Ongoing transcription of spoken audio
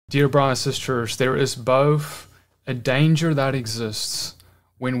Dear brothers and sisters, there is both a danger that exists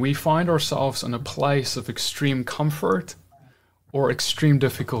when we find ourselves in a place of extreme comfort or extreme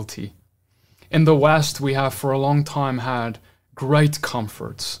difficulty. In the West, we have for a long time had great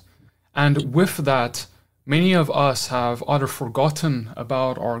comforts. And with that, many of us have either forgotten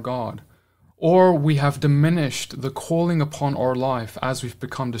about our God, or we have diminished the calling upon our life as we've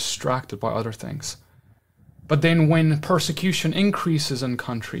become distracted by other things. But then when persecution increases in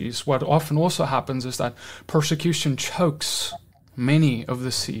countries, what often also happens is that persecution chokes many of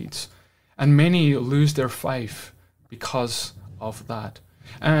the seeds, and many lose their faith because of that.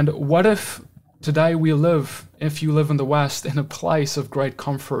 And what if today we live, if you live in the West, in a place of great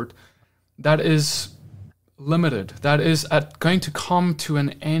comfort that is limited, that is going to come to an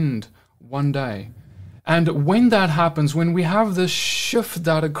end one day? And when that happens, when we have this shift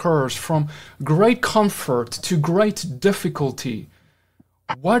that occurs from great comfort to great difficulty,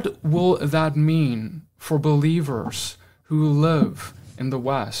 what will that mean for believers who live in the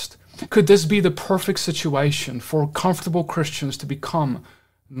West? Could this be the perfect situation for comfortable Christians to become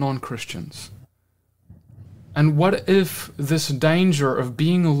non-Christians? And what if this danger of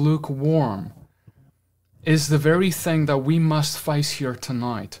being lukewarm is the very thing that we must face here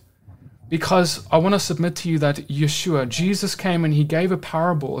tonight? Because I want to submit to you that Yeshua, Jesus came and he gave a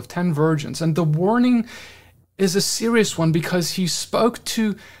parable of 10 virgins. And the warning is a serious one because he spoke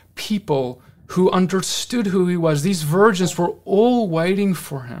to people who understood who he was. These virgins were all waiting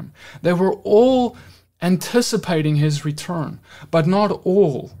for him. They were all anticipating his return, but not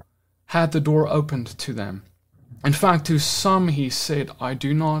all had the door opened to them. In fact, to some he said, I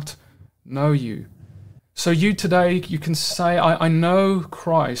do not know you. So you today, you can say, I know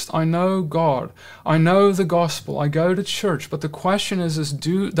Christ, I know God, I know the gospel, I go to church, but the question is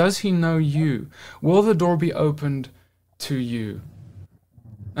does he know you? Will the door be opened to you?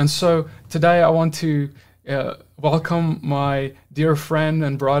 And so today I want to welcome my dear friend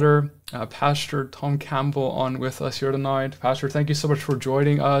and brother, Pastor Tom Campbell, on with us here tonight. Pastor, thank you so much for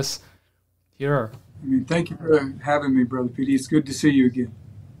joining us here. Thank you for having me, Brother Petey. It's good to see you again.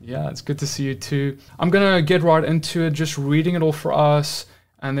 Yeah, it's good to see you too. I'm going to get right into it, just reading it all for us,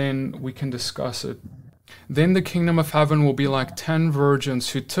 and then we can discuss it. Then the kingdom of heaven will be like 10 virgins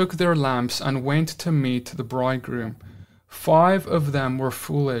who took their lamps and went to meet the bridegroom. 5 of them were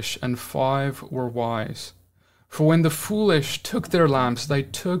foolish and 5 were wise. For when the foolish took their lamps, they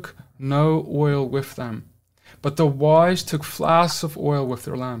took no oil with them. But the wise took flasks of oil with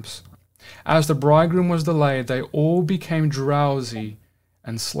their lamps. As the bridegroom was delayed, they all became drowsy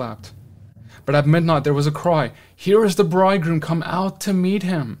and slept. But at midnight there was a cry, here is the bridegroom, come out to meet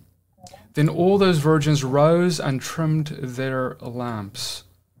him. Then all those virgins rose and trimmed their lamps.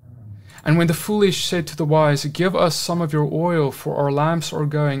 And when the foolish said to the wise, give us some of your oil, for our lamps are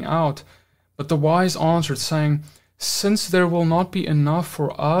going out. But the wise answered, saying, since there will not be enough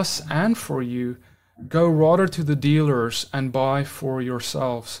for us and for you, go rather to the dealers and buy for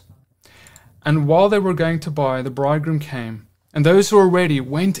yourselves. And while they were going to buy, the bridegroom came. And those who were ready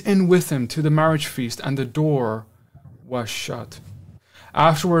went in with him to the marriage feast, and the door was shut.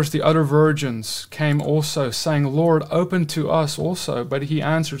 Afterwards the other virgins came also, saying, Lord, open to us also. But he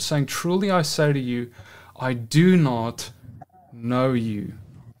answered, saying, truly I say to you, I do not know you.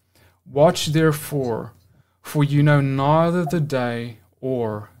 Watch therefore, for you know neither the day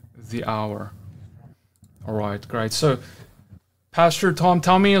or the hour. All right, great. So, Pastor Tom,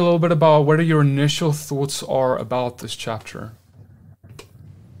 tell me a little bit about what your initial thoughts are about this chapter.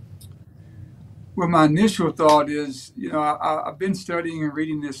 Well, my initial thought is, I've been studying and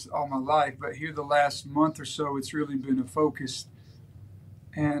reading this all my life, but here the last month or so, it's really been a focus.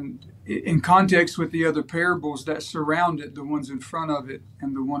 And in context with the other parables that surround it, the ones in front of it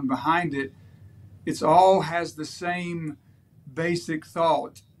and the one behind it, it's all has the same basic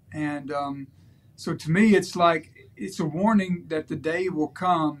thought. And so to me, it's like, it's a warning that the day will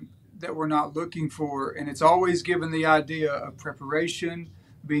come that we're not looking for. And it's always given the idea of preparation,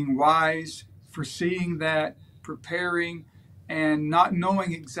 being wise, foreseeing that, preparing, and not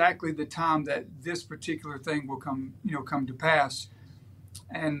knowing exactly the time that this particular thing will come to pass.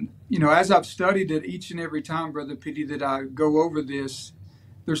 And, as I've studied it each and every time, Brother Petey, that I go over this,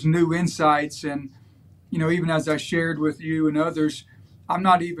 there's new insights. And, even as I shared with you and others, I'm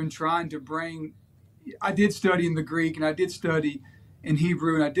not even trying to bring, I did study in the Greek and I did study in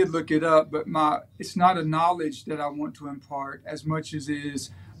Hebrew and I did look it up, but it's not a knowledge that I want to impart as much as it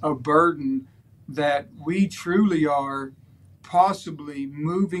is a burden that we truly are possibly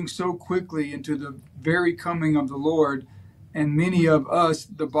moving so quickly into the very coming of the Lord, and many of us,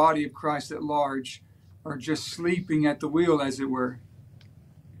 the body of Christ at large, are just sleeping at the wheel, as it were.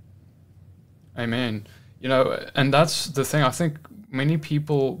 Amen. And that's the thing. I think many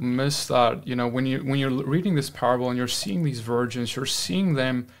people miss that. When you're reading this parable and you're seeing these virgins, you're seeing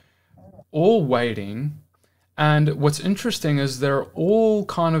them all waiting. And what's interesting is they're all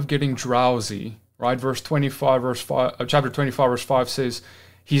kind of getting drowsy, right? Chapter 25, verse 5 says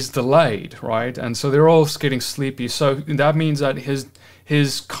he's delayed, right? And so they're all getting sleepy. So that means that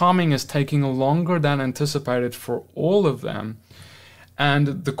his coming is taking longer than anticipated for all of them.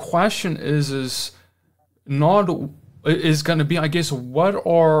 And the question is going to be, I guess, what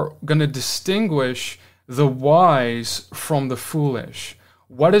are going to distinguish the wise from the foolish?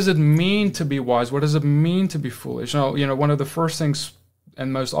 What does it mean to be wise? What does it mean to be foolish? One of the first things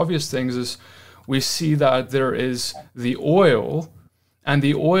and most obvious things is we see that there is the oil, and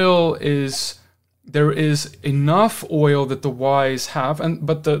the oil there is enough oil that the wise have,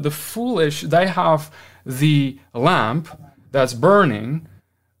 but the foolish, they have the lamp that's burning,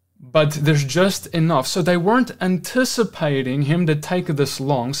 but there's just enough. So they weren't anticipating him to take this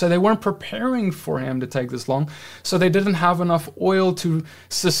long. So they weren't preparing for him to take this long. So they didn't have enough oil to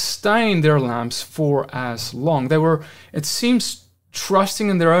sustain their lamps for as long. They were, it seems, trusting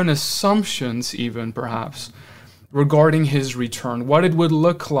in their own assumptions even, perhaps, regarding his return, what it would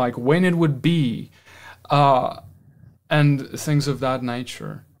look like, when it would be, and things of that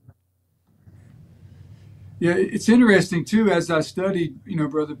nature. Yeah, it's interesting too. As I studied,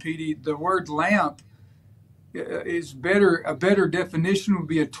 Brother Petey, the word lamp is better. A better definition would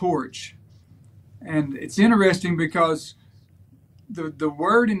be a torch, and it's interesting because the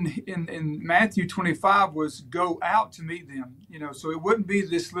word in Matthew 25 was go out to meet them. So it wouldn't be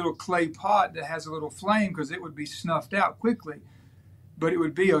this little clay pot that has a little flame, because it would be snuffed out quickly. But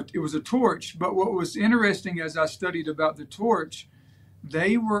it was a torch. But what was interesting as I studied about the torch,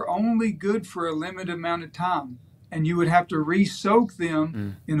 they were only good for a limited amount of time, and you would have to re-soak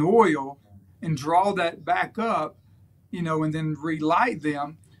them in oil and draw that back up, and then relight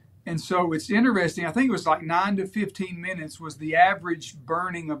them. And so it's interesting. I think it was like 9 to 15 minutes was the average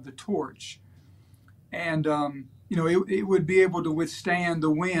burning of the torch. And, it would be able to withstand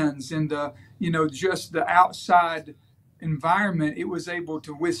the winds and, just the outside environment. It was able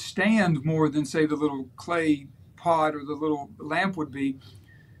to withstand more than, say, the little clay pot or the little lamp would be.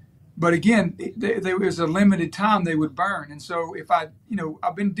 But again, there was a limited time they would burn. And so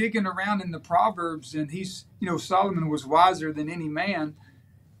I've been digging around in the Proverbs, and Solomon was wiser than any man.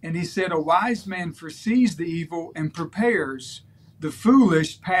 And he said, a wise man foresees the evil and prepares. The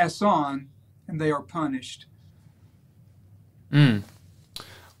foolish pass on, and they are punished.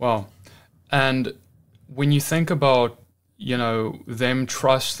 Well, and when you think about, them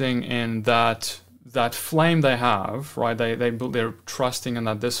trusting in that flame they have, right? They're trusting in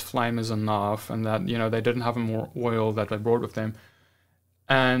that this flame is enough, and that, they didn't have more oil that they brought with them.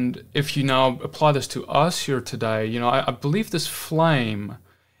 And if you now apply this to us here today, I believe this flame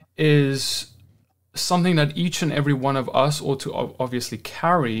is something that each and every one of us ought to obviously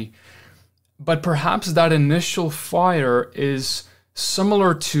carry, but perhaps that initial fire is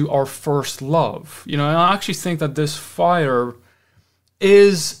similar to our first love. And I actually think that this fire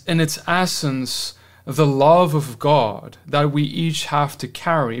is, in its essence, the love of God that we each have to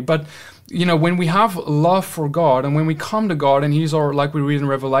carry. But, when we have love for God, and when we come to God, and He's our, like we read in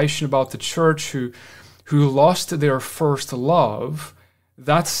Revelation about the church who lost their first love,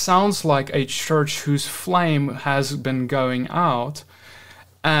 that sounds like a church whose flame has been going out.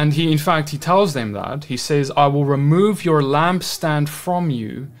 And he tells them that. He says, I will remove your lampstand from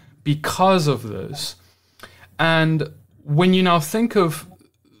you because of this. And when you now think of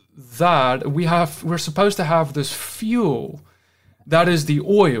that, we're supposed to have this fuel that is the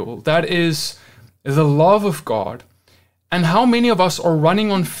oil, that is the love of God. And how many of us are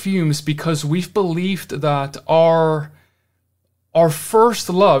running on fumes because we've believed that our first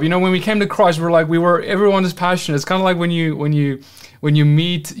love, when we came to Christ, everyone is passionate. It's kind of like when you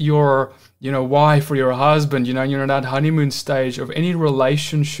meet your wife or your husband, you're in that honeymoon stage of any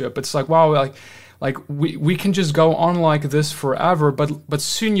relationship. It's like, wow, like we can just go on like this forever, but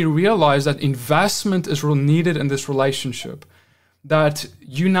soon you realize that investment is needed in this relationship, that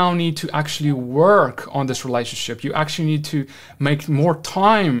you now need to actually work on this relationship. You actually need to make more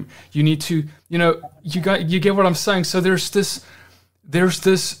time. You need to, you get what I'm saying? So there's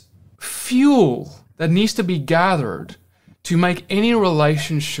this fuel that needs to be gathered to make any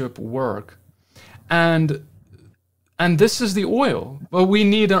relationship work. And this is the oil what we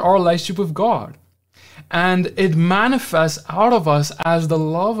need in our relationship with God. And it manifests out of us as the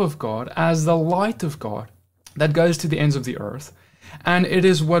love of God, as the light of God that goes to the ends of the earth. And it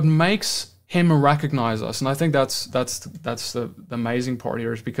is what makes Him recognize us. And I think that's the amazing part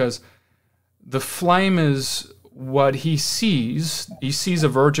here, is because the flame is what he sees. He sees a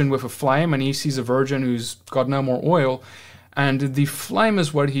virgin with a flame, and he sees a virgin who's got no more oil. And the flame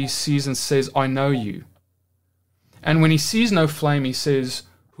is what he sees and says, I know you. And when he sees no flame, he says,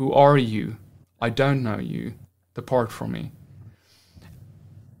 who are you? I don't know you. Depart from me.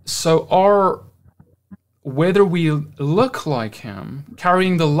 So whether we look like him,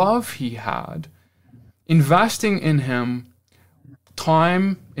 carrying the love he had, investing in him,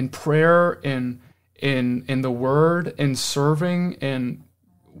 time in prayer, in the word, in serving, in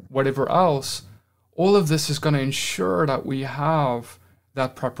whatever else, all of this is going to ensure that we have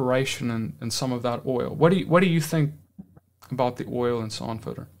that preparation and some of that oil. What do you think about the oil and so on,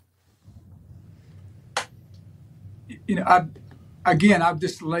 Footer? I've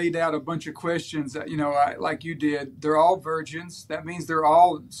just laid out a bunch of questions that, like you did. They're all virgins. That means they're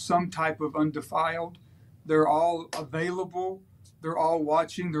all some type of undefiled. They're all available. They're all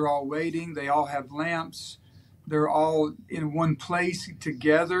watching. They're all waiting. They all have lamps. They're all in one place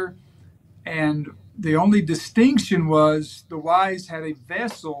together. And the only distinction was the wise had a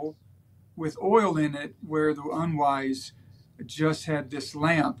vessel with oil in it, where the unwise just had this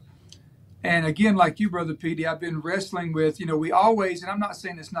lamp. And again, like you, Brother Petey, I've been wrestling with, we always, and I'm not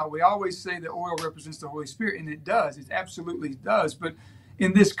saying it's not, we always say that oil represents the Holy Spirit, and it does. It absolutely does. But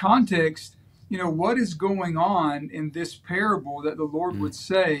in this context, what is going on in this parable that the Lord would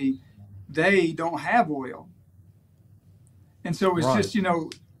say they don't have oil? And so it's just,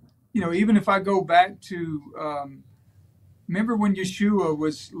 even if I go back to, remember when Yeshua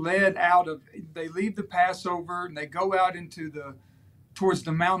was led they leave the Passover and they go out towards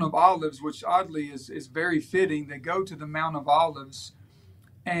the Mount of Olives, which oddly is very fitting. They go to the Mount of Olives,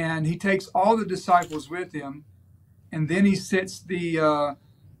 and he takes all the disciples with him, and then he sets the,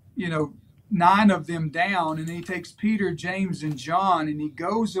 9 of them down, and he takes Peter, James, and John, and he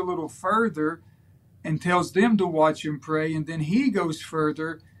goes a little further and tells them to watch and pray, and then he goes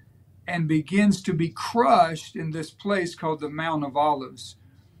further and begins to be crushed in this place called the Mount of Olives.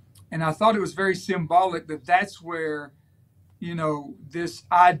 And I thought it was very symbolic that that's where, this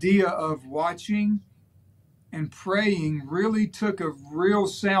idea of watching and praying really took a real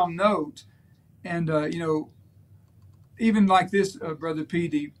sound note. And, even like this, Brother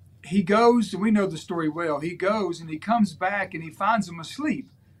Petey, he goes, and we know the story well, he goes and he comes back and he finds them asleep.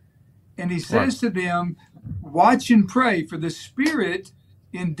 And he says to them, watch and pray, for the spirit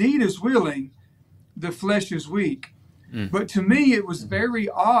indeed is willing, the flesh is weak. But to me, it was very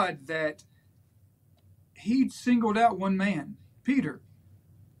odd that he singled out one man, Peter.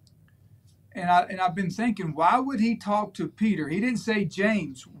 And I've been thinking, why would he talk to Peter? He didn't say,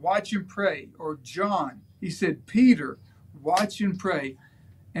 James, watch and pray, or John. He said, Peter, watch and pray.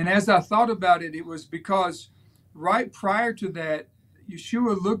 And as I thought about it, it was because right prior to that,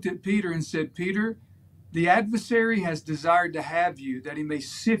 Yeshua looked at Peter and said, Peter, the adversary has desired to have you, that he may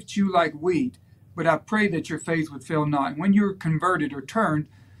sift you like wheat. But I pray that your faith would fail not. And when you're converted or turned,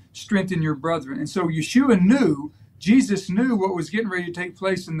 strengthen your brethren. And so Jesus knew what was getting ready to take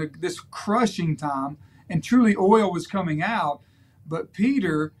place in this crushing time, and truly oil was coming out. But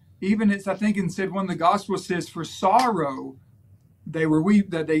Peter, even I think it said, one of the Gospels says, for sorrow they were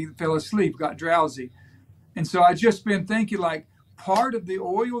weak, that they fell asleep, got drowsy. And so I just been thinking, like, part of the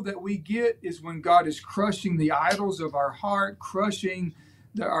oil that we get is when God is crushing the idols of our heart, crushing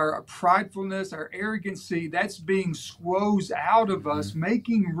our pridefulness, our arrogancy. That's being squozed out of us,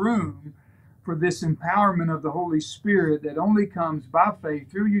 making room for this empowerment of the Holy Spirit that only comes by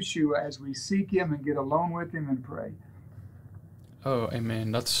faith through Yeshua as we seek him and get alone with him and pray. Oh,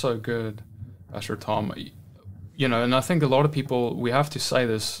 amen. That's so good, Pastor Tom. And I think a lot of people, we have to say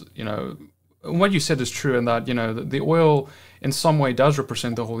this, what you said is true, in that, the oil in some way does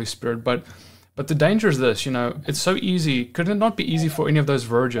represent the Holy Spirit, but the danger is this, it's so easy. Could it not be easy for any of those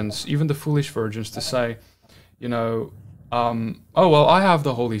virgins, even the foolish virgins, to say, oh, well, I have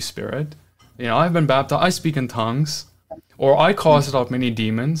the Holy Spirit. I've been baptized, I speak in tongues, or I casted out many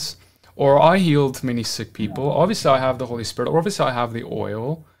demons, or I healed many sick people. Obviously, I have the Holy Spirit, or obviously, I have the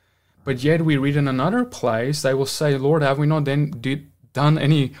oil. But yet we read in another place, they will say, Lord, have we not then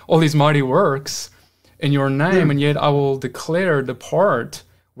done all these mighty works in your name? And yet I will declare, depart,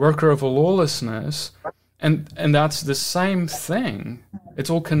 worker of lawlessness. And that's the same thing.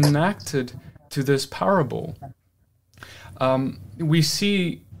 It's all connected to this parable. We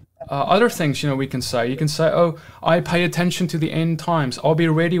see other things, we can say. You can say, oh, I pay attention to the end times. I'll be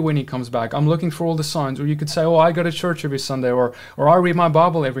ready when he comes back. I'm looking for all the signs. Or you could say, oh, I go to church every Sunday, or I read my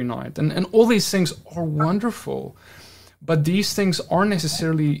Bible every night. And all these things are wonderful. But these things aren't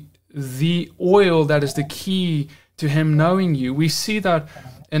necessarily the oil that is the key to him knowing you. We see that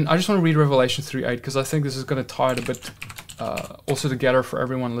and I just want to read Revelation 3:8 because I think this is going to tie it a bit also together for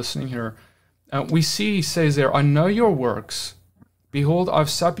everyone listening here. We see, he says there, I know your works. Behold, I've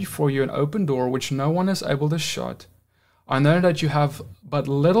set before you an open door which no one is able to shut. I know that you have but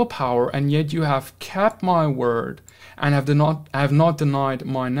little power, and yet you have kept my word and have not denied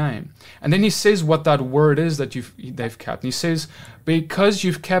my name. And then he says what that word is that they've kept. And he says, because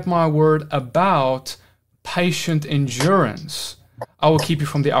you've kept my word about patient endurance, I will keep you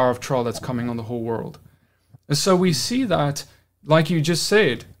from the hour of trial that's coming on the whole world. And so we see that, like you just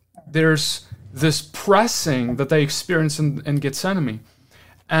said, there's this pressing that they experience in Gethsemane.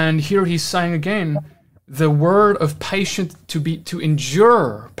 And here he's saying again, the word of patient, to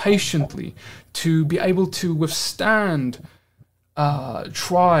endure patiently, to be able to withstand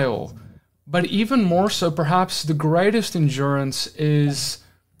trial. But even more so, perhaps the greatest endurance is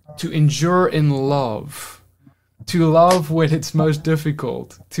to endure in love. To love when it's most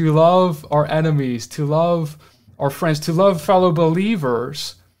difficult. To love our enemies. To love our friends. To love fellow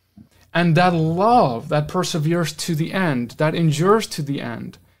believers. And that love that perseveres to the end, that endures to the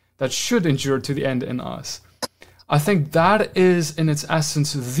end, that should endure to the end in us. I think that is, in its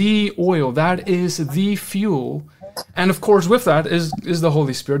essence, the oil. That is the fuel. And of course, with that is the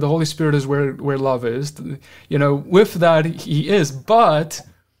Holy Spirit. The Holy Spirit is where love is. With that, he is. But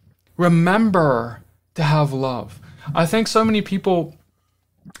remember to have love. I think so many people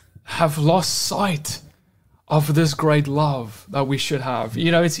have lost sight of this great love that we should have.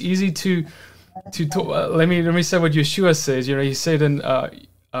 It's easy to talk, let me say what Yeshua says. He said in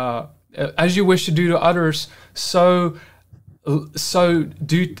as you wish to do to others, so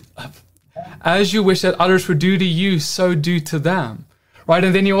do. As you wish that others would do to you, so do to them. Right?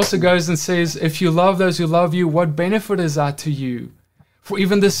 And then he also goes and says, if you love those who love you, what benefit is that to you? For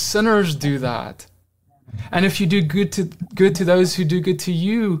even the sinners do that. And if you do good to those who do good to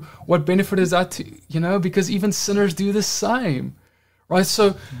you, what benefit is that to, because even sinners do the same. Right?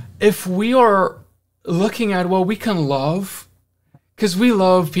 So if we are looking at, we can love, because we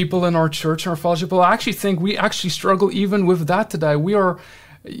love people in our church and our fellowship, but I actually think we actually struggle even with that today. We are,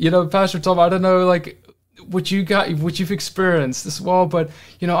 Pastor Tom, I don't know, like what you've experienced as well, but,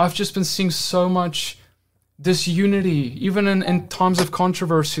 I've just been seeing so much disunity, even in times of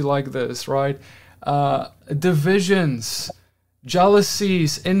controversy like this, right? Divisions,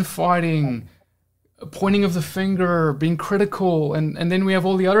 jealousies, infighting, pointing of the finger, being critical, and then we have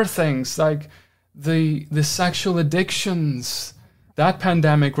all the other things like the sexual addictions, that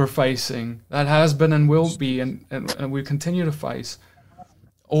pandemic we're facing, that has been and will be and we continue to face,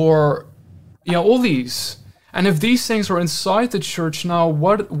 or all these. And if these things are inside the church now,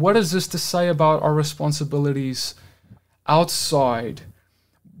 what is this to say about our responsibilities outside?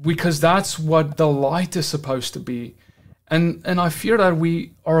 Because that's what the light is supposed to be. And I fear that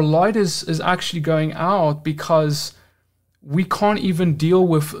our light is actually going out because we can't even deal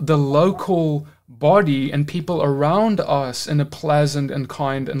with the local body and people around us in a pleasant and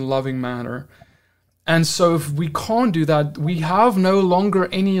kind and loving manner. And so if we can't do that, we have no longer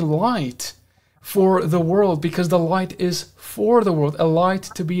any light for the world, because the light is for the world,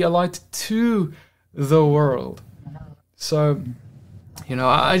 to be a light to the world. So,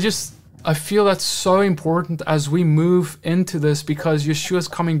 I feel that's so important as we move into this, because Yeshua is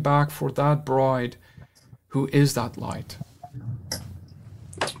coming back for that bride who is that light.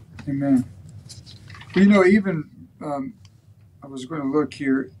 Amen. Even I was going to look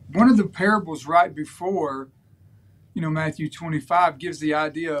here. One of the parables right before, Matthew 25 gives the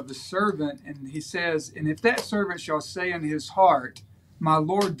idea of the servant, and he says, and if that servant shall say in his heart, my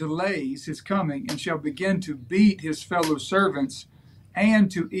Lord delays his coming, and shall begin to beat his fellow servants, and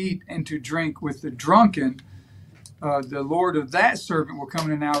to eat and to drink with the drunken, the Lord of that servant will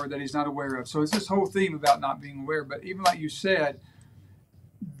come in an hour that he's not aware of. So it's this whole theme about not being aware. But even like you said,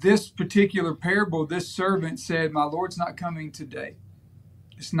 this particular parable, this servant said, my Lord's not coming today.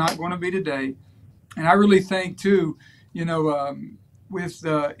 It's not going to be today. And I really think too, with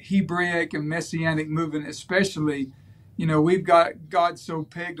the Hebraic and Messianic movement especially, we've got God so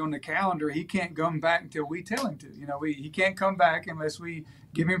pegged on the calendar, he can't come back until we tell him to. He can't come back unless we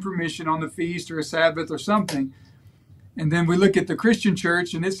give him permission on the feast or a Sabbath or something. And then we look at the Christian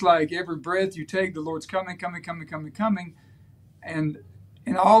church, and it's like every breath you take, the Lord's coming. And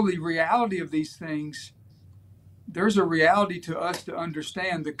in all the reality of these things, there's a reality to us to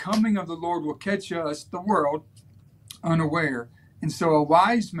understand. The coming of the Lord will catch us, the world, unaware. And so a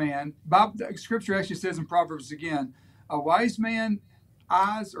wise man, the scripture actually says in Proverbs again, a wise man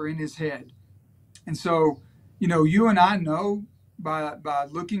eyes are in his head. And so, you and I know by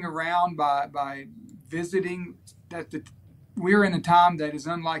looking around, by visiting, that we're in a time that is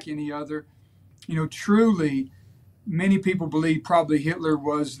unlike any other. Truly, many people believe probably Hitler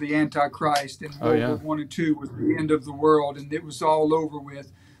was the Antichrist, and World War One and Two was the end of the world, and it was all over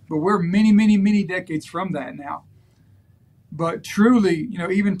with. But we're many, many, many decades from that now. But truly,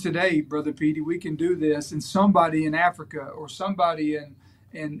 even today, Brother Petey, we can do this, and somebody in Africa or somebody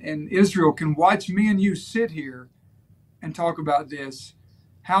in Israel can watch me and you sit here and talk about this.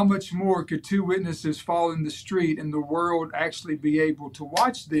 How much more could two witnesses fall in the street and the world actually be able to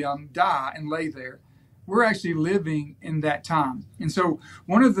watch them die and lay there? We're actually living in that time. And so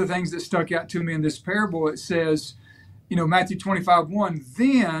one of the things that stuck out to me in this parable, it says, Matthew 25:1,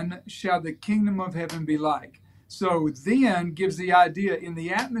 then shall the kingdom of heaven be like. So then gives the idea in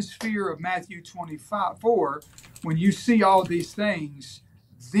the atmosphere of Matthew 25:4, when you see all these things,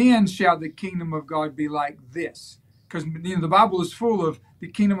 then shall the kingdom of God be like this. Because the Bible is full of the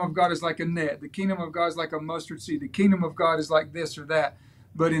kingdom of God is like a net. The kingdom of God is like a mustard seed. The kingdom of God is like this or that.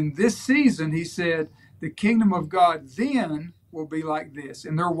 But in this season, he said, the kingdom of God then will be like this.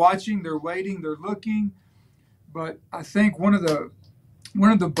 And they're watching, they're waiting, they're looking. But I think one of the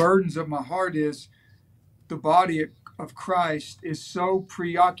burdens of my heart is the body of Christ is so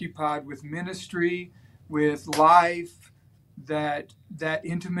preoccupied with ministry, with life, that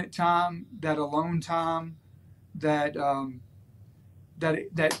intimate time, that alone time, that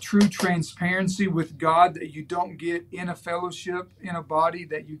true transparency with God that you don't get in a fellowship, in a body,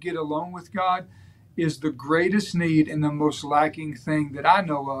 that you get alone with God, is the greatest need and the most lacking thing that I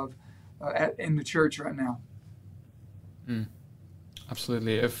know of in the church right now.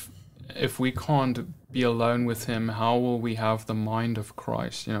 Absolutely. If we can't be alone with him, how will we have the mind of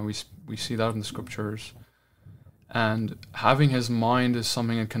Christ? We see that in the scriptures. And having his mind is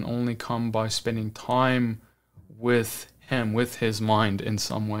something that can only come by spending time with him, with his mind in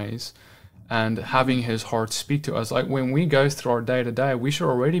some ways, and having his heart speak to us. Like when we go through our day to day, we should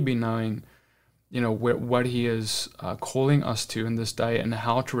already be knowing, what he is calling us to in this day and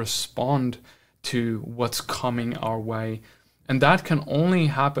how to respond to what's coming our way. And that can only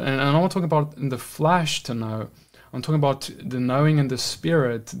happen, and I'm not talking about in the flesh to know. I'm talking about the knowing in the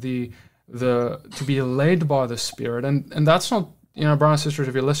spirit, the to be led by the Spirit, and that's not, brothers and sisters,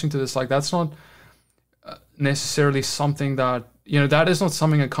 if you're listening to this, like that's not necessarily something that that is not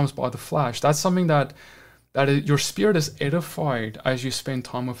something that comes by the flesh. That's something that your spirit is edified as you spend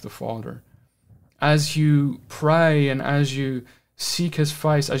time with the Father, as you pray and as you seek His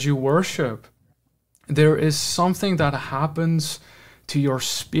face, as you worship. There is something that happens to your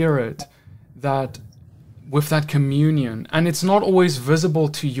spirit that with that communion, and it's not always visible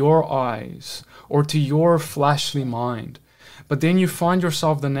to your eyes or to your fleshly mind, but then you find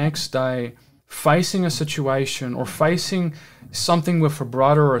yourself the next day facing a situation or facing something with a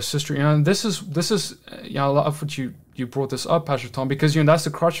brother or a sister. This is I love what you brought this up, Pastor Tom, because that's the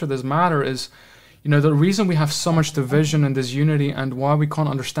crutch of this matter is, the reason we have so much division and disunity and why we can't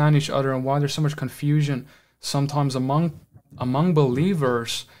understand each other and why there's so much confusion sometimes among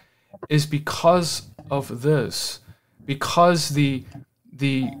believers is because of this, because the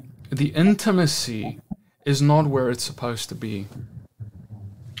intimacy is not where it's supposed to be.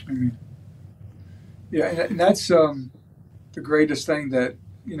 Amen. Yeah, and that's the greatest thing that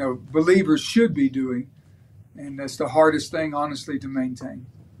believers should be doing, and that's the hardest thing, honestly, to maintain.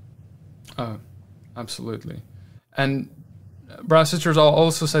 Oh, absolutely. And brothers and sisters, I'll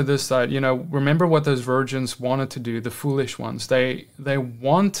also say this, that remember what those virgins wanted to do, the foolish ones. They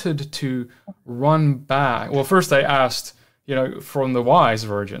wanted to run back. Well, first they asked, from the wise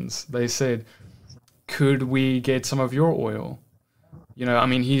virgins. They said, "Could we get some of your oil?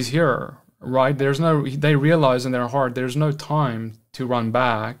 He's here, right? They realize in their heart there's no time to run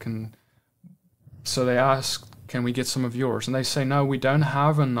back, and so they ask, "Can we get some of yours?" And they say, "No, we don't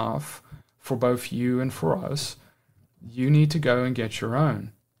have enough for both you and for us. You need to go and get your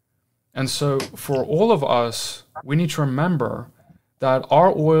own." And so for all of us, we need to remember that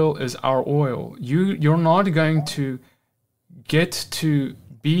our oil is our oil. You're not going to get to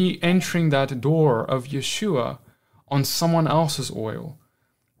be entering that door of Yeshua on someone else's oil.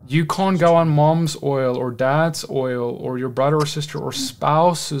 You can't go on mom's oil or dad's oil or your brother or sister or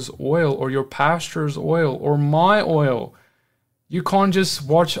spouse's oil or your pastor's oil or my oil. You can't just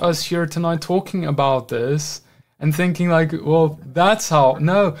watch us here tonight talking about this and thinking like, well, that's how.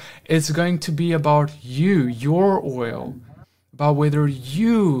 No, it's going to be about you, your oil, about whether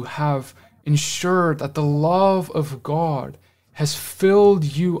you have ensured that the love of God has filled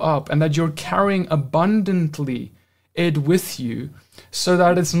you up and that you're carrying abundantly it with you, so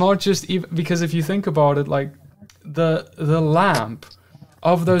that it's not just because if you think about it, like the lamp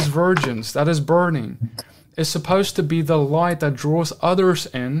of those virgins that is burning, is supposed to be the light that draws others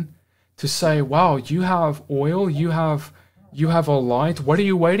in to say, wow, you have oil, you have a light, what are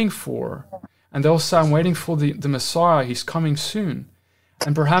you waiting for? And they'll say, I'm waiting for the Messiah, he's coming soon.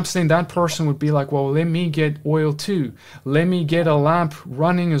 And perhaps then that person would be like, well, let me get oil too. Let me get a lamp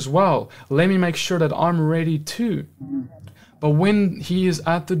running as well. Let me make sure that I'm ready too. But when he is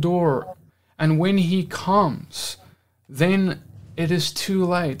at the door and when he comes, then it is too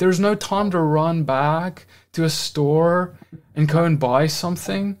late. There's no time to run back to a store and go and buy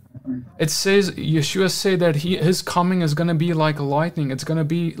something. It says, Yeshua said that his coming is going to be like lightning. It's going to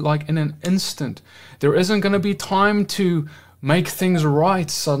be like in an instant. There isn't going to be time to make things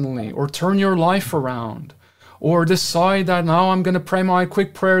right suddenly, or turn your life around, or decide that now I'm going to pray my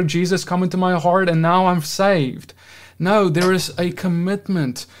quick prayer, Jesus come into my heart, and now I'm saved. No, there is a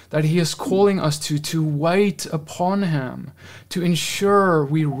commitment that he is calling us to wait upon him, to ensure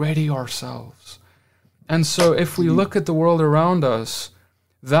we ready ourselves. And so if we look at the world around us,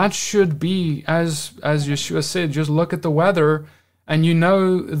 that should be, as Yeshua said, just look at the weather and you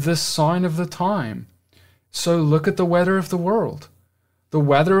know the sign of the time. So look at the weather of the world. The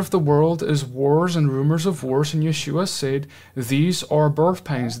weather of the world is wars and rumors of wars, and Yeshua said, these are birth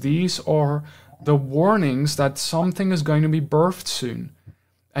pains. These are the warnings that something is going to be birthed soon.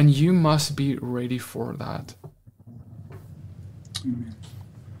 And you must be ready for that. Amen.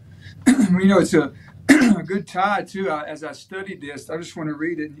 It's a good tie, too. As I studied this, I just want to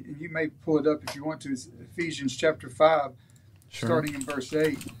read it, and you may pull it up if you want to. It's Ephesians chapter 5, starting in verse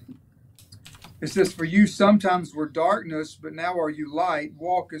 8. It says, for you sometimes were darkness, but now are you light.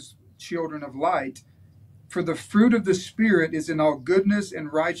 Walk as children of light. For the fruit of the Spirit is in all goodness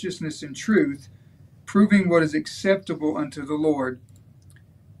and righteousness and truth, proving what is acceptable unto the Lord.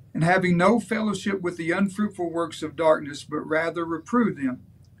 And having no fellowship with the unfruitful works of darkness, but rather reprove them.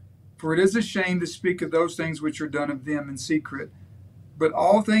 For it is a shame to speak of those things which are done of them in secret. But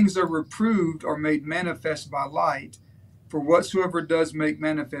all things are reproved or made manifest by light, for whatsoever does make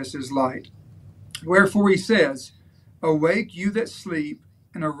manifest is light. Wherefore he says, awake you that sleep,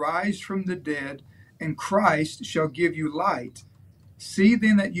 and arise from the dead, and Christ shall give you light. See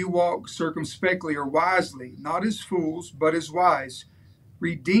then that you walk circumspectly or wisely, not as fools, but as wise,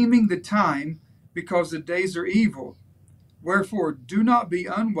 redeeming the time, because the days are evil. Wherefore do not be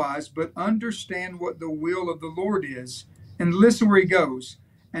unwise, but understand what the will of the Lord is. And listen where he goes.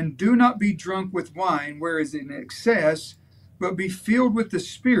 And do not be drunk with wine, whereas in excess, but be filled with the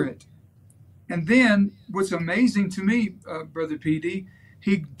Spirit. And then what's amazing to me, Brother PD,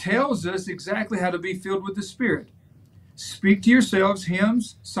 he tells us exactly how to be filled with the Spirit. Speak to yourselves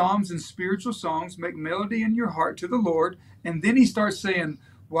hymns, psalms, and spiritual songs. Make melody in your heart to the Lord. And then he starts saying,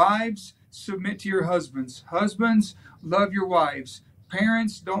 wives, submit to your husbands. Husbands, love your wives.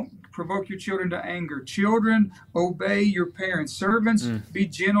 Parents, don't provoke your children to anger. Children, obey your parents. Servants, be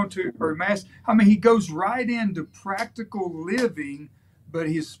gentle to or master. I mean, he goes right into practical living, but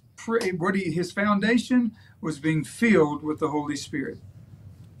his foundation was being filled with the Holy Spirit.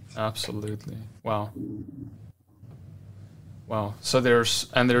 Absolutely. Wow. So there's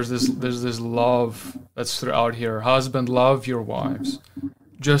this love that's throughout here. Husband, love your wives,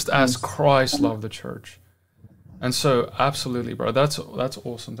 just as Christ loved the church. And so, absolutely, bro. That's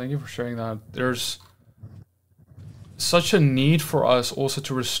awesome. Thank you for sharing that. There's such a need for us also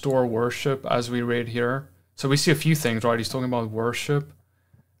to restore worship, as we read here. So we see a few things, right? He's talking about worship.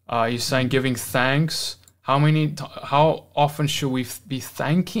 He's saying giving thanks. How often should we be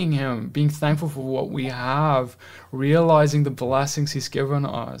thanking him, being thankful for what we have, realizing the blessings he's given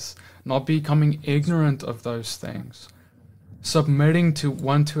us, not becoming ignorant of those things, submitting to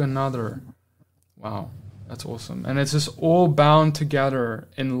one to another. Wow, that's awesome. And it's just all bound together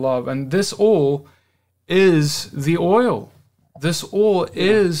in love. And this all is the oil. This all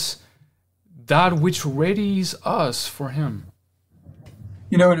is that which readies us for him.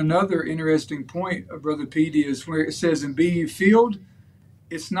 And another interesting point, Brother PD, is where it says, and be ye filled,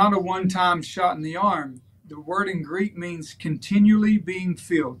 it's not a one-time shot in the arm. The word in Greek means continually being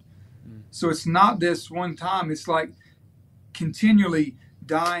filled. So it's not this one time. It's like continually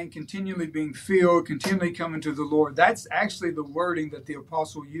dying, continually being filled, continually coming to the Lord. That's actually the wording that the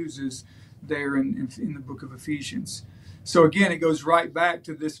apostle uses there in the book of Ephesians. So again, it goes right back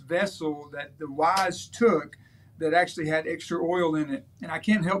to this vessel that the wise took that actually had extra oil in it. And I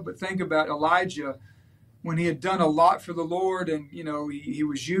can't help but think about Elijah when he had done a lot for the Lord, and he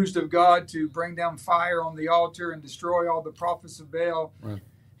was used of God to bring down fire on the altar and destroy all the prophets of Baal. Right.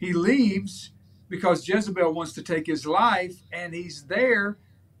 He leaves because Jezebel wants to take his life, and he's there,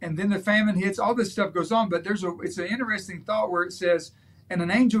 and then the famine hits, all this stuff goes on. But it's an interesting thought where it says, And an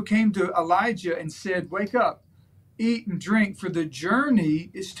angel came to Elijah and said, "Wake up, eat and drink, for the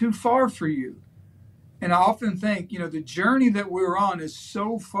journey is too far for you." And I often think, the journey that we're on is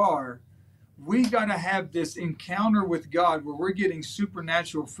so far. We got to have this encounter with God where we're getting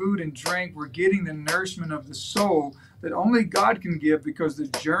supernatural food and drink. We're getting the nourishment of the soul that only God can give, because the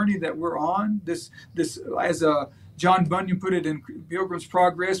journey that we're on, this as John Bunyan put it in Pilgrim's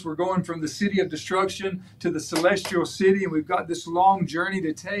Progress, we're going from the city of destruction to the celestial city, and we've got this long journey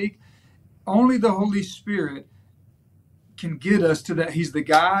to take. Only the Holy Spirit can get us to that. He's the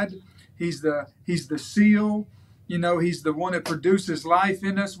guide. He's the seal. He's the one that produces life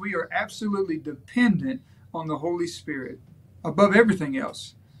in us. We are absolutely dependent on the Holy Spirit above everything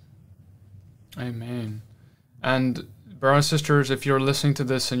else. Amen. And brothers and sisters, if you're listening to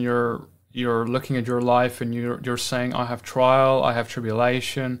this and you're looking at your life and you're saying, I have trial, I have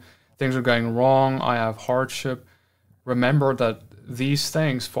tribulation, things are going wrong, I have hardship, remember that these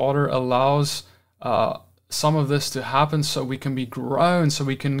things, Father allows some of this to happen so we can be grown, so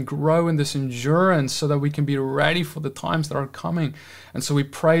we can grow in this endurance, so that we can be ready for the times that are coming. And so we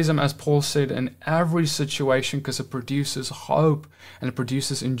praise Him, as Paul said, in every situation, because it produces hope and it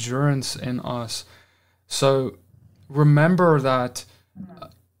produces endurance in us. So remember that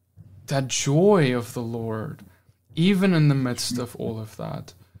joy of the Lord, even in the midst of all of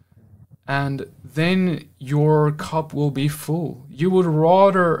that. And then your cup will be full. You would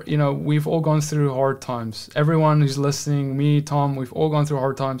rather, we've all gone through hard times. Everyone who's listening, me, Tom, we've all gone through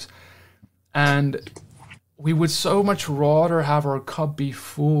hard times. And we would so much rather have our cup be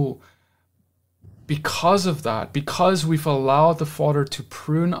full because of that, because we've allowed the Father to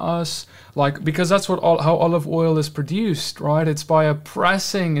prune us, because that's how olive oil is produced, right? It's by a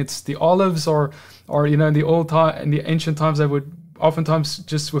pressing. It's the olives are in the ancient times, they would oftentimes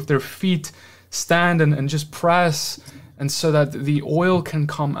just with their feet stand and just press, and so that the oil can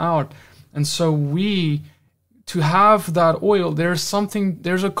come out. And so to have that oil, there's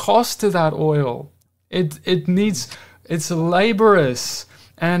a cost to that oil. It's laborious,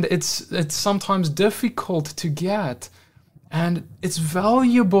 and it's sometimes difficult to get, and it's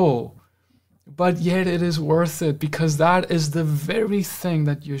valuable, but yet it is worth it, because that is the very thing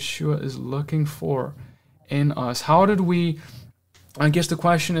that Yeshua is looking for in us. I guess the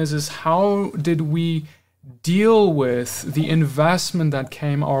question is how did we deal with the investment that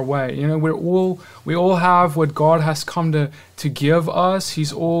came our way? We all have what God has come to give us.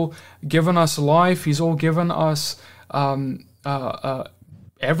 He's all given us life. He's all given us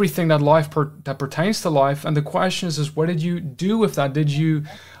everything that pertains to life. And the question is what did you do with that? Did you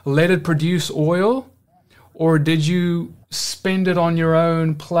let it produce oil, or did you spend it on your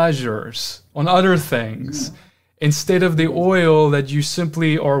own pleasures, on other things? Instead of the oil that you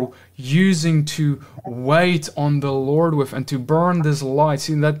simply are using to wait on the Lord with and to burn this light.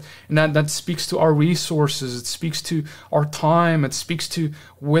 See, that speaks to our resources. It speaks to our time. It speaks to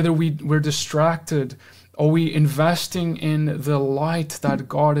whether we're distracted. Are we investing in the light that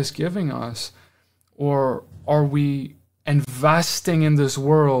God is giving us? Or are we investing in this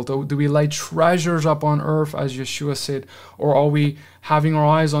world? Or do we lay treasures up on earth, as Yeshua said? Or are we having our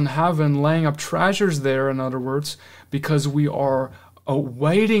eyes on heaven, laying up treasures there, in other words, because we are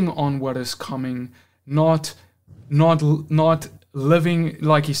waiting on what is coming, not living,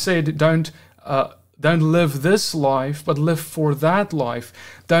 like he said, don't live this life, but live for that life.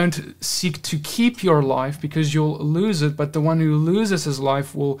 Don't seek to keep your life, because you'll lose it, but the one who loses his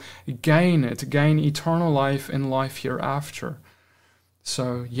life will gain eternal life and life hereafter.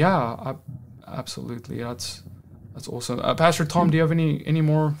 So yeah, absolutely, that's awesome. Pastor Tom, do you have any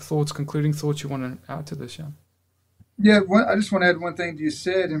more thoughts, concluding thoughts you want to add to this? Yeah, I just want to add one thing you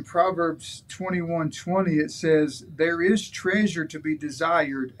said. In Proverbs 21:20, it says, "There is treasure to be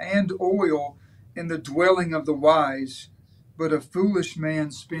desired and oil in the dwelling of the wise, but a foolish man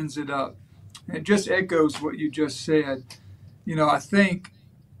spends it up." And it just echoes what you just said. I think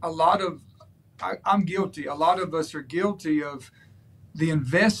I'm guilty. A lot of us are guilty of the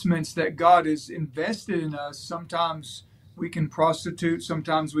investments that God has invested in us. Sometimes we can prostitute.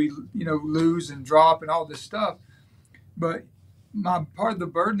 Sometimes we, lose and drop and all this stuff. But my part of the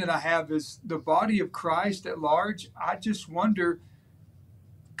burden that I have is the body of Christ at large. I just wonder,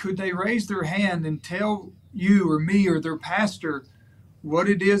 could they raise their hand and tell you or me or their pastor what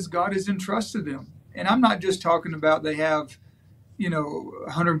it is God has entrusted them? And I'm not just talking about they have,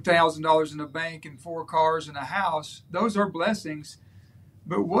 $100,000 in the bank and 4 cars and a house. Those are blessings.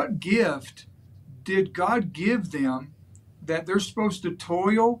 But what gift did God give them that they're supposed to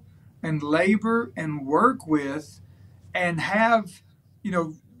toil and labor and work with and have,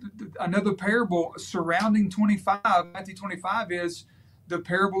 another parable surrounding 25, Matthew 25 is, the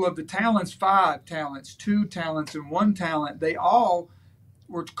parable of the talents, 5 talents, 2 talents, and 1 talent, they all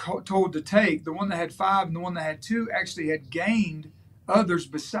were told to take. The one that had 5 and the one that had 2 actually had gained others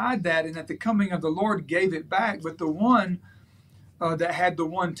beside that, and at the coming of the Lord gave it back. But the one that had the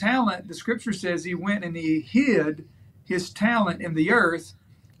 1 talent, the scripture says he went and he hid his talent in the earth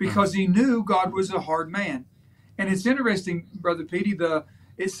because he knew God was a hard man. And it's interesting, Brother Petey,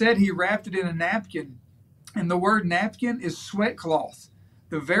 it said he wrapped it in a napkin, and the word napkin is sweat cloth.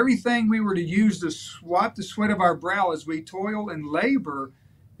 The very thing we were to use to wipe the sweat of our brow as we toil and labor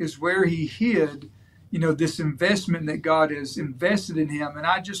is where he hid, this investment that God has invested in him. And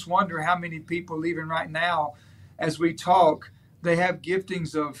I just wonder how many people, even right now, as we talk, they have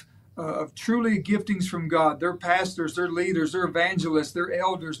giftings of truly giftings from God. They're pastors, they're leaders, they're evangelists, they're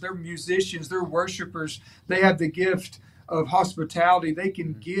elders, they're musicians, they're worshipers. They have the gift of hospitality. They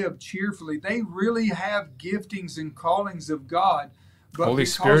can give cheerfully. They really have giftings and callings of God. But Holy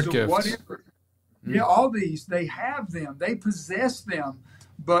Spirit gifts. Whatever, yeah, all these, they have them. They possess them.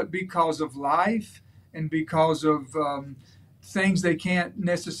 But because of life and because of things they can't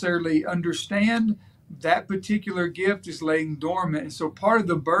necessarily understand, that particular gift is laying dormant. And so part of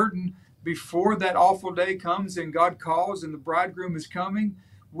the burden before that awful day comes and God calls and the bridegroom is coming,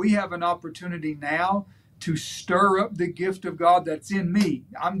 we have an opportunity now to stir up the gift of God that's in me.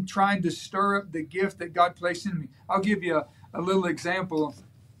 I'm trying to stir up the gift that God placed in me. I'll give you a little example.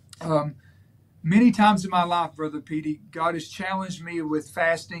 Many times in my life, Brother Petey, God has challenged me with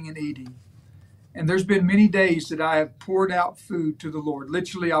fasting and eating. And there's been many days that I have poured out food to the Lord.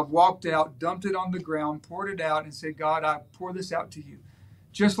 Literally, I've walked out, dumped it on the ground, poured it out, and said, God, I pour this out to you.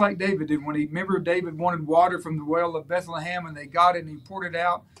 Just like David did when remember David wanted water from the well of Bethlehem, and they got it, and he poured it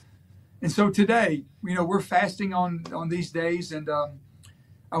out. And so today, we're fasting on these days, and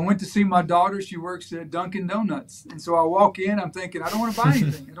I went to see my daughter. She works at Dunkin' Donuts. And so I walk in, I'm thinking, I don't want to buy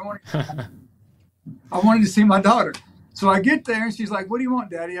anything. I wanted to see my daughter. So I get there, and she's like, what do you want,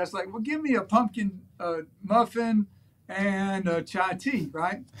 Daddy? I was like, well, give me a pumpkin muffin and a chai tea,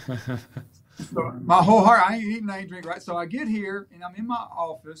 right? So my whole heart, I ain't eating, I ain't drinking, right? So I get here, and I'm in my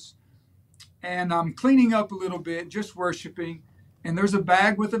office, and I'm cleaning up a little bit, just worshiping, and there's a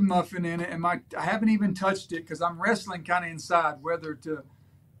bag with a muffin in it, and I haven't even touched it because I'm wrestling kind of inside whether to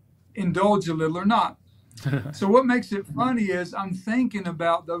indulge a little or not. So what makes it funny is I'm thinking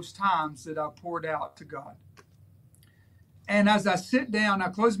about those times that I poured out to God. And as I sit down, I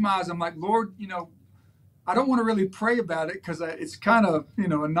close my eyes, I'm like, Lord, I don't want to really pray about it because it's kind of,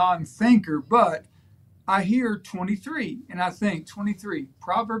 a non-thinker, but I hear 23 and I think 23,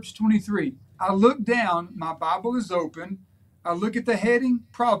 Proverbs 23. I look down, my Bible is open. I look at the heading,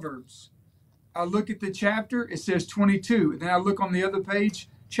 Proverbs. I look at the chapter, it says 22. And then I look on the other page,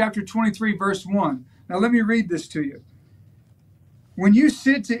 chapter 23, verse 1. Now let me read this to you. When you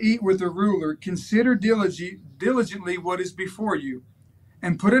sit to eat with a ruler, consider diligently what is before you,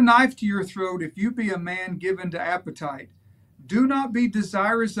 and put a knife to your throat if you be a man given to appetite. Do not be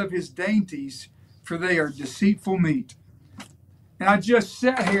desirous of his dainties, for they are deceitful meat. And I just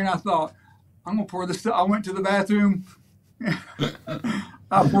sat here and I thought, I'm going to pour this out. I went to the bathroom.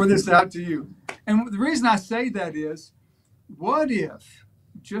 I'll pour this out to you. And the reason I say that is,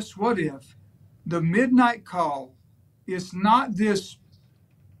 just what if, the midnight call is not this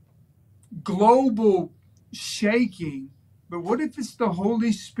global shaking, but what if it's the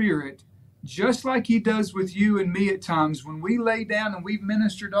Holy Spirit, just like he does with you and me at times, when we lay down and we've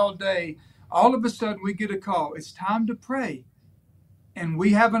ministered all day, all of a sudden we get a call. It's time to pray. And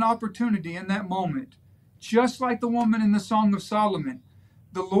we have an opportunity in that moment, just like the woman in the Song of Solomon.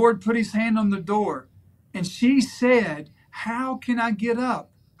 The Lord put his hand on the door, and she said, how can I get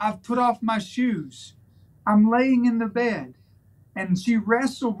up? I've put off my shoes. I'm laying in the bed. And she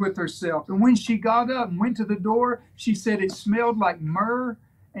wrestled with herself. And when she got up and went to the door, she said it smelled like myrrh.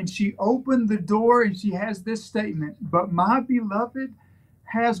 And she opened the door and she has this statement, but my beloved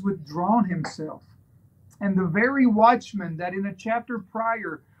has withdrawn himself. And the very watchmen that in a chapter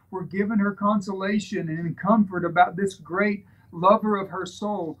prior were giving her consolation and comfort about this great lover of her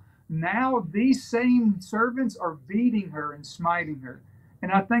soul, now these same servants are beating her and smiting her.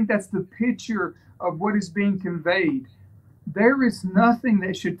 And I think that's the picture of what is being conveyed. There is nothing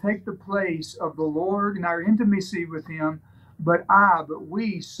that should take the place of the Lord and our intimacy with him, but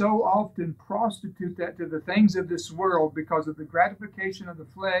we so often prostitute that to the things of this world because of the gratification of the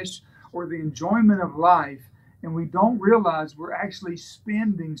flesh or the enjoyment of life, and we don't realize we're actually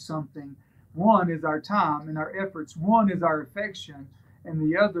spending something. One is our time and our efforts, one is our affection, and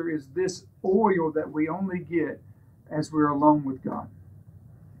the other is this oil that we only get as we're alone with God.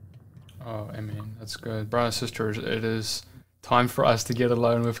 Oh, amen. That's good. Brothers and sisters, it is time for us to get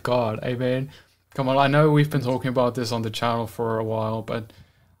alone with God. Amen. Come on, I know we've been talking about this on the channel for a while, but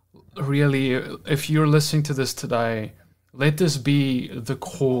really, if you're listening to this today, let this be the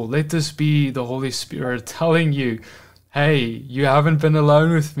call. Let this be the Holy Spirit telling you, hey, you haven't been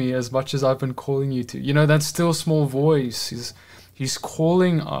alone with me as much as I've been calling you to. You know, that still small voice, he's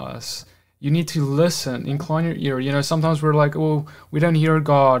calling us. You need to listen, incline your ear. You know, sometimes we're like, oh, we don't hear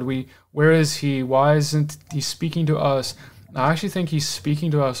God. Where is he? Why isn't he speaking to us? I actually think he's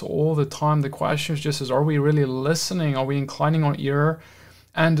speaking to us all the time. The question is just, are we really listening? Are we inclining our ear?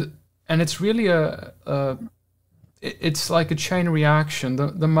 And it's really it's like a chain reaction.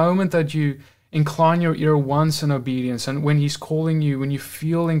 The moment that you incline your ear once in obedience, and when he's calling you, when you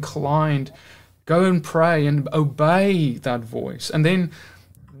feel inclined, go and pray and obey that voice. And then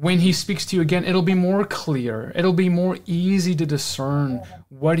when he speaks to you again, it'll be more clear. It'll be more easy to discern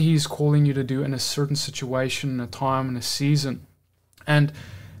what he's calling you to do in a certain situation, a time, and a season. And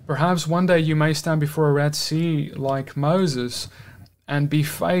perhaps one day you may stand before a Red Sea like Moses and be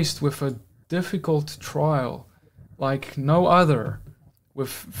faced with a difficult trial like no other, with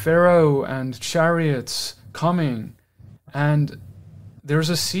Pharaoh and chariots coming, and there's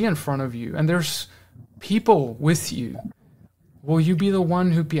a sea in front of you, and there's people with you. Will you be the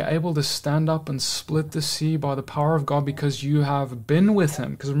one who be able to stand up and split the sea by the power of God because you have been with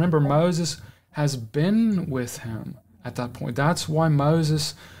him? Because remember, Moses has been with him at that point. That's why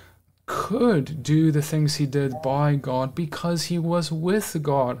Moses could do the things he did by God, because he was with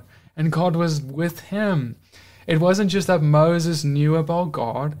God and God was with him. It wasn't just that Moses knew about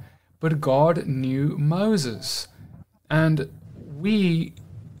God, but God knew Moses. And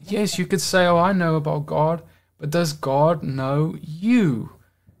yes, you could say, oh, I know about God, but does God know you?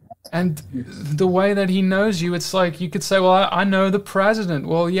 And the way that he knows you, it's like you could say, well, I know the president.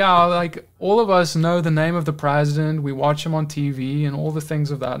 Well, yeah, like all of us know the name of the president. We watch him on TV and all the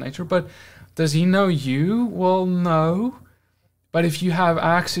things of that nature. But does he know you? Well, no. But if you have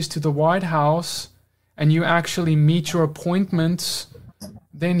access to the White House and you actually meet your appointments,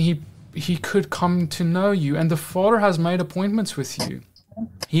 then he could come to know you. And the Father has made appointments with you.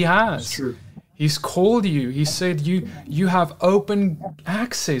 He has. That's true. He's called you. He said, you have open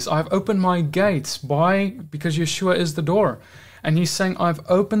access. I've opened my gates because Yeshua is the door. And he's saying, I've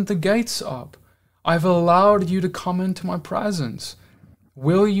opened the gates up. I've allowed you to come into my presence.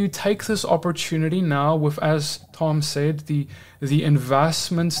 Will you take this opportunity now with, as Tom said, the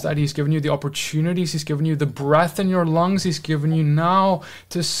investments that he's given you, the opportunities he's given you, the breath in your lungs he's given you now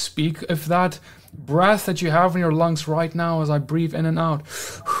to speak? If that breath that you have in your lungs right now as I breathe in and out,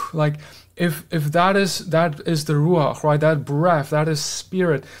 like if that is the Ruach, right, that breath, that is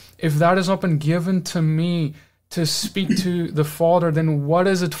spirit, if that has not been given to me to speak to the Father, then what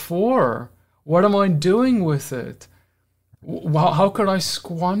is it for? What am I doing with it? How could I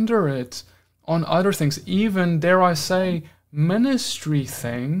squander it on other things, even, dare I say, ministry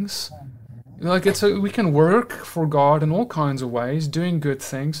things? Like we can work for God in all kinds of ways, doing good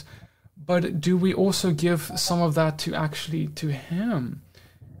things, but do we also give some of that to him,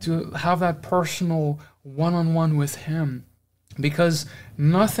 to have that personal one-on-one with him? Because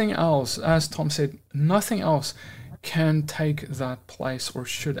nothing else, as Tom said, nothing else can take that place or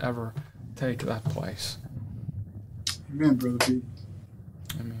should ever take that place. Amen, Brother Pete.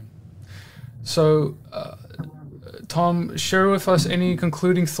 Amen. So, Tom, share with us any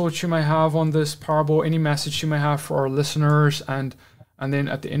concluding thoughts you may have on this parable, any message you may have for our listeners, and then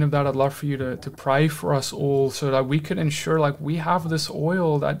at the end of that, I'd love for you to pray for us all so that we could ensure like we have this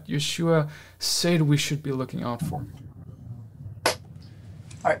oil that Yeshua said we should be looking out for.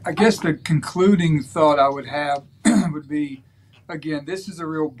 I guess the concluding thought I would have would be, again, this is a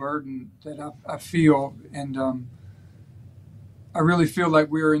real burden that I feel, and I really feel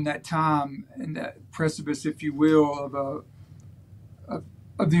like we're in that time, in that precipice, if you will,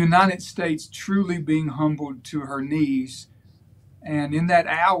 of the United States truly being humbled to her knees. And in that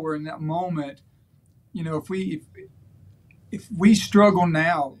hour, in that moment, you know, if we struggle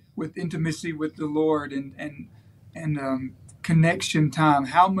now with intimacy with the Lord and connection time,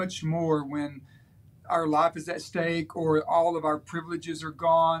 how much more when our life is at stake, or all of our privileges are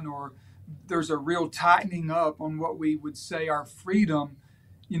gone, or there's a real tightening up on what we would say our freedom.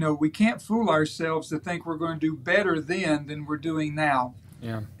 You know, we can't fool ourselves to think we're going to do better then than we're doing now.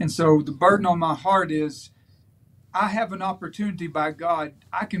 Yeah. And so the burden on my heart is, I have an opportunity by God.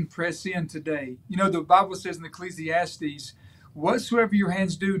 I can press in today. You know, the Bible says in Ecclesiastes, whatsoever your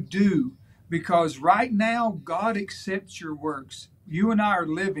hands do, do. Because right now, God accepts your works. You and I are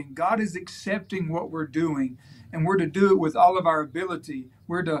living. God is accepting what we're doing. And we're to do it with all of our ability.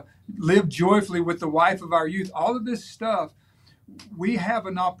 We're to live joyfully with the wife of our youth. All of this stuff. we have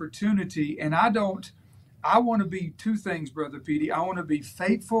an opportunity, and I want to be two things, Brother Petey. I want to be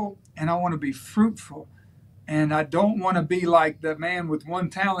faithful and I want to be fruitful. And I don't want to be like the man with one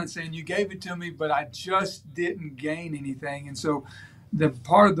talent saying, you gave it to me, but I just didn't gain anything. And so the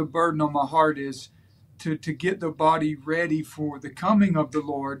part of the burden on my heart is to get the body ready for the coming of the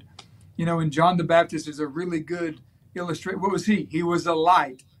Lord. You know, and John the Baptist is a really good illustration. What was he? He was a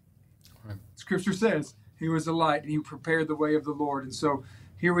light. Right. Scripture says he was a light and he prepared the way of the Lord. And so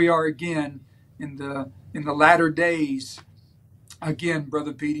here we are again in the latter days. Again,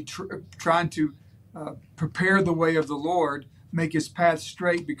 Brother Petey, trying to prepare the way of the Lord, make his path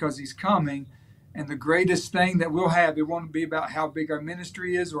straight because he's coming. And the greatest thing that we'll have, it won't be about how big our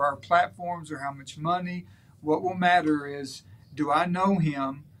ministry is or our platforms or how much money. What will matter is, do I know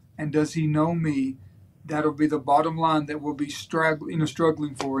him and does he know me? That'll be the bottom line that we'll be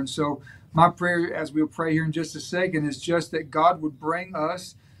struggling for. And so my prayer, as we'll pray here in just a second, is just that God would bring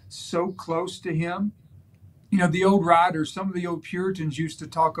us so close to him. You know, the old writers, some of the old Puritans used to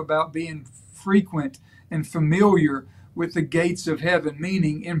talk about being frequent and familiar with the gates of heaven,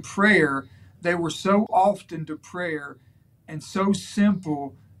 meaning in prayer, they were so often to prayer and so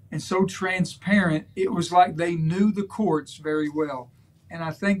simple and so transparent, it was like they knew the courts very well. And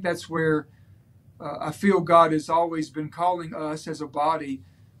I think that's where I feel God has always been calling us as a body,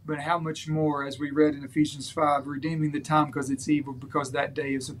 but how much more, as we read in Ephesians 5, redeeming the time because it's evil, because that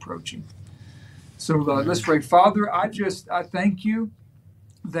day is approaching. So let's pray. Father, I thank you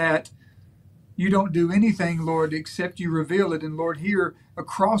that you don't do anything, Lord, except you reveal it. And Lord, here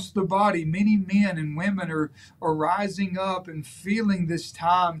across the body, many men and women are rising up and feeling this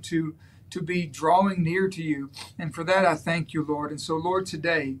time to be drawing near to you. And for that, I thank you, Lord. And so, Lord,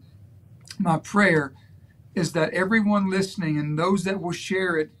 today, my prayer is that everyone listening and those that will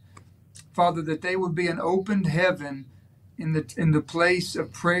share it, Father, that they would be an opened heaven in the place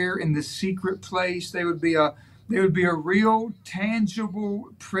of prayer, in the secret place. They would be a real, tangible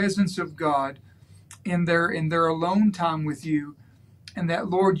presence of God in their alone time with you. And that,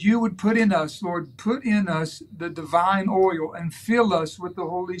 Lord, you would put in us the divine oil and fill us with the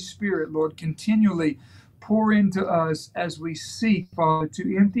Holy Spirit, Lord, continually pour into us as we seek, Father,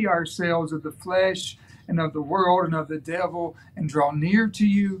 to empty ourselves of the flesh and of the world and of the devil and draw near to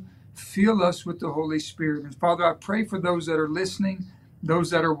you. Fill us with the Holy Spirit. And Father, I pray for those that are listening,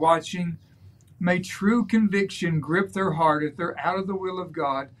 those that are watching. May true conviction grip their heart if they're out of the will of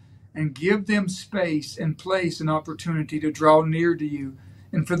God, and give them space and place and opportunity to draw near to you.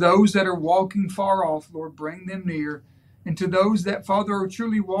 And for those that are walking far off, Lord, bring them near. And to those that, Father, are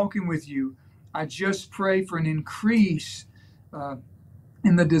truly walking with you, I just pray for an increase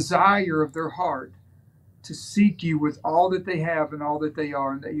in the desire of their heart to seek you with all that they have and all that they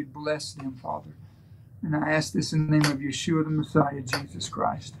are, and that you'd bless them, Father. And I ask this in the name of Yeshua the Messiah, Jesus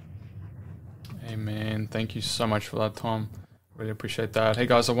Christ. Amen. Thank you so much for that, Tom. Really appreciate that. Hey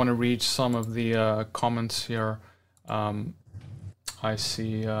guys, I want to read some of the comments here. I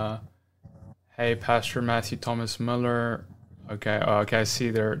see, hey, Pastor Matthew Thomas Miller. Okay, I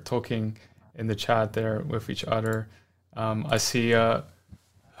see they're talking in the chat there with each other. I see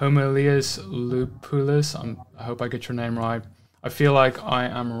Homilius Lupulus. I hope I get your name right. I feel like I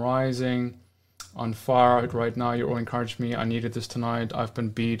am rising on fire right now. You all encouraged me. I needed this tonight. I've been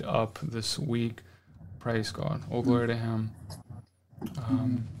beat up this week. Praise God. All glory to him.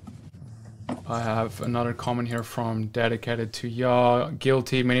 I have another comment here from Dedicated to Yah.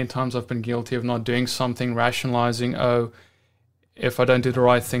 Guilty. Many times I've been guilty of not doing something, rationalizing, oh, if I don't do the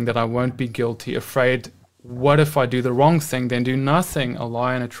right thing, then I won't be guilty. Afraid, what if I do the wrong thing, then do nothing? A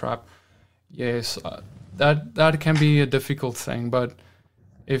lie and a trap. Yes, that can be a difficult thing, but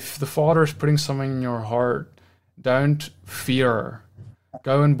if the Father is putting something in your heart, don't fear.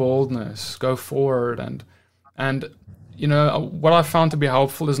 Go in boldness. Go forward. And you know, what I found to be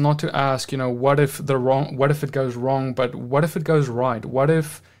helpful is not to ask, you know, what if it goes wrong, but what if it goes right? What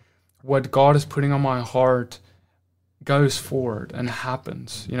if what God is putting on my heart goes forward and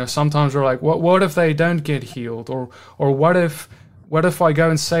happens? You know, sometimes we're like, what if they don't get healed? Or what if I go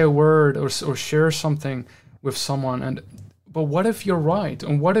and say a word or share something with someone, but what if you're right?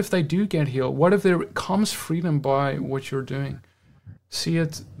 And what if they do get healed? What if there comes freedom by what you're doing? See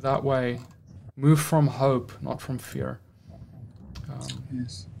it that way. Move from hope, not from fear.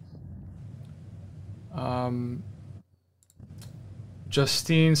 Yes.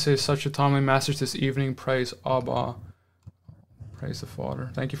 Justine says, such a timely message this evening. Praise Abba. Praise the Father.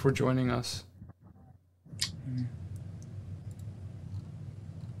 Thank you for joining us.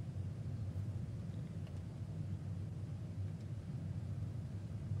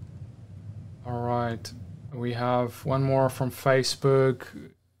 All right. We have one more from Facebook.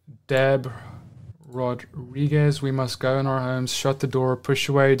 Deb Rodriguez. We must go in our homes, shut the door, push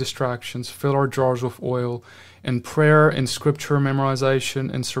away distractions, fill our jars with oil in prayer, in scripture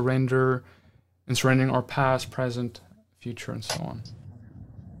memorization, in surrendering our past, present, future, and so on.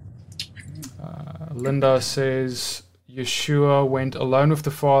 Linda says, Yeshua went alone with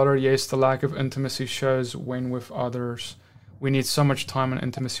the Father. Yes, the lack of intimacy shows when with others. We need so much time and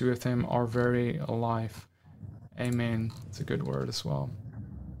intimacy with Him, our very life. Amen. It's a good word as well.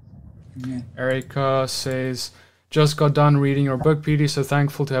 Amen. Erica says, just got done reading your book, Petey, so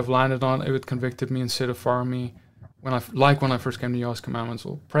thankful to have landed on it. It convicted me instead of firing me when I first came to Yahweh's commandments.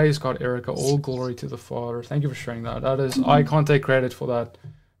 Well, praise God, Erica. All glory to the Father. Thank you for sharing that. That is, I can't take credit for that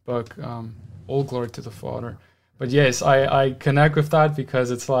book. All glory to the Father. But yes, I connect with that,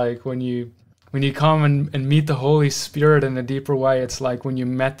 because it's like when you come and meet the Holy Spirit in a deeper way, it's like when you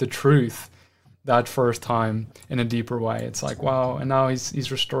met the truth that first time in a deeper way. It's like, wow, and now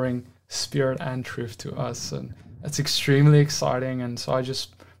he's restoring spirit and truth to us, and that's extremely exciting. And so I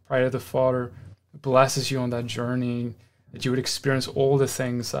just pray that the Father blesses you on that journey, that you would experience all the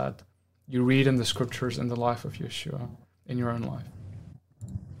things that you read in the scriptures in the life of Yeshua in your own life.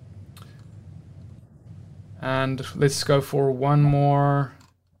 And let's go for one more.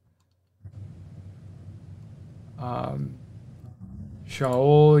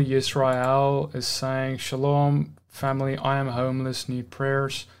 Shaul Yisrael is saying, Shalom, family, I am homeless, need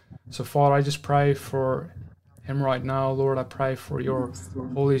prayers. So, Father, I just pray for him right now. Lord, I pray for your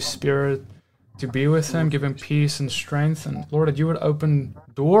Holy Spirit to be with him, give him peace and strength. And, Lord, that you would open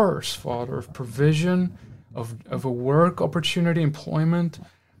doors, Father, of provision, of a work opportunity, employment.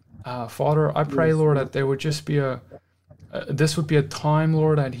 Father, I pray, Lord, that there would just be this would be a time,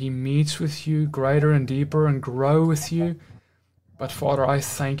 Lord, that he meets with you greater and deeper and grow with you. But, Father, I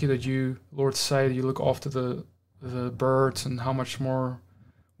thank you that you, Lord, say that you look after the birds, and how much more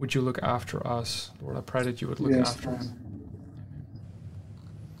would you look after us? Lord, I pray that you would look after him.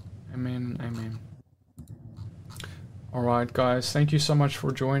 Amen and amen. All right, guys, thank you so much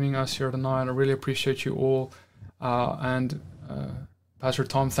for joining us here tonight. I really appreciate you all. Pastor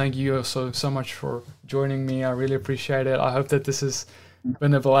Tom, thank you so much for joining me. I really appreciate it. I hope that this has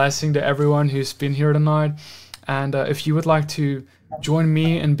been a blessing to everyone who's been here tonight. And if you would like to join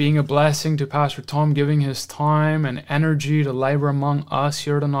me in being a blessing to Pastor Tom, giving his time and energy to labor among us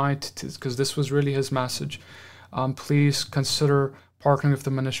here tonight, because this was really his message, please consider partnering with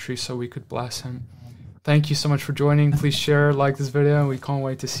the ministry so we could bless him. Thank you so much for joining. Please share, like this video, and we can't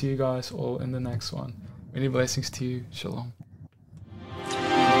wait to see you guys all in the next one. Many blessings to you. Shalom.